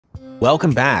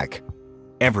Welcome back,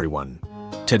 everyone.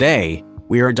 Today,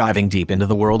 we are diving deep into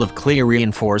the world of clear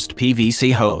reinforced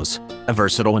PVC hose, a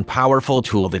versatile and powerful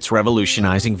tool that's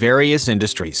revolutionizing various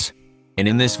industries. And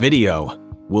in this video,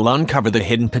 we'll uncover the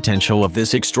hidden potential of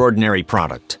this extraordinary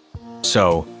product.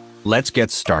 So, let's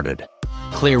get started.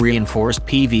 Clear reinforced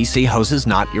PVC hose is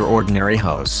not your ordinary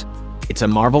hose. It's a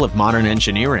marvel of modern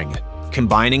engineering,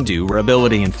 combining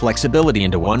durability and flexibility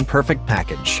into one perfect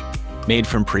package. Made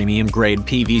from premium-grade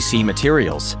PVC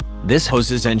materials, this hose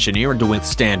is engineered to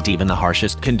withstand even the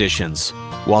harshest conditions,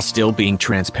 while still being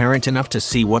transparent enough to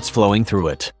see what's flowing through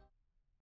it.